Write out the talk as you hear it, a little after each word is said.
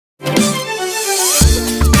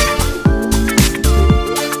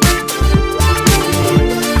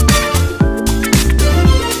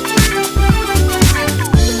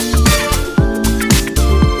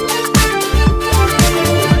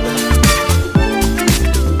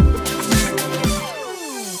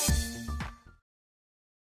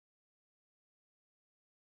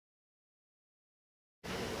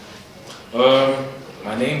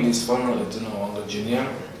My name is Etuna Jr.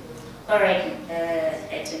 Alright,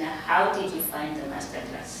 Etuna, how did you find the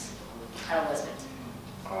masterclass? How was it?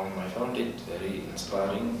 I found it very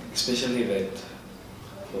inspiring, especially that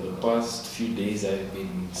for the past few days I've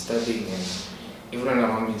been studying and everyone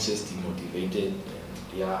around me is just demotivated. And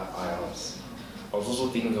yeah, I was also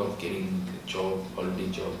thinking of getting a job, holiday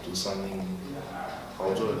job, do something. I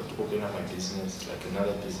also want to open up my business, like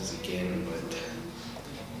another business again, but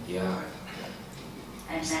yeah,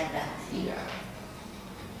 Another. yeah,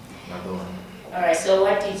 another one. Alright, so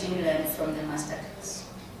what did you learn from the masterclass?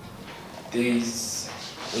 There's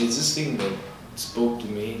this thing that spoke to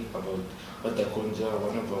me about what Dakonja,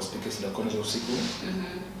 one of our speakers, Dakonja Usiku,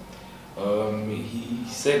 he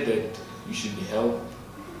said that you should help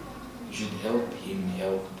him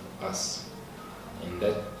help us, and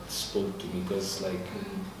that spoke to me because like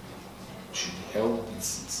should help.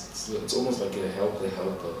 It's almost like a help the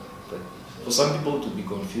helper, but for some people to be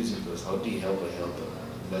confused because how do you help a helper?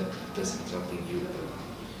 That person is helping you.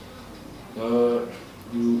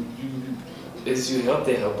 You as you help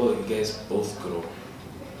the helper, you guys both grow.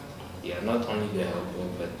 Yeah, not only the helper,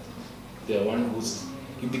 but the one who's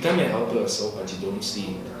you become a helper yourself, but you don't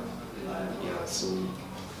see it. Yeah, So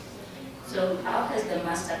how has the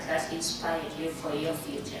masterclass inspired you for your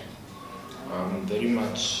future? very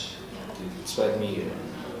much it inspired me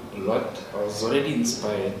a lot. I was already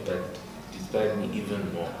inspired, but it inspired me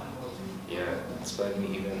even more. Yeah, it inspired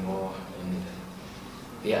me even more, and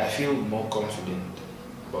yeah, I feel more confident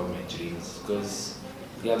about my dreams because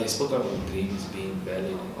yeah, they spoke about dreams being valid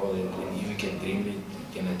and all that, and if you can dream it,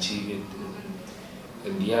 you can achieve it.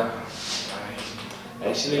 And yeah, I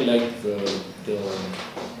actually like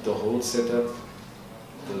the whole setup.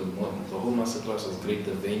 The whole masterclass was great.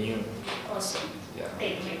 The venue, Awesome. yeah.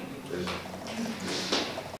 Thank you. Pleasure.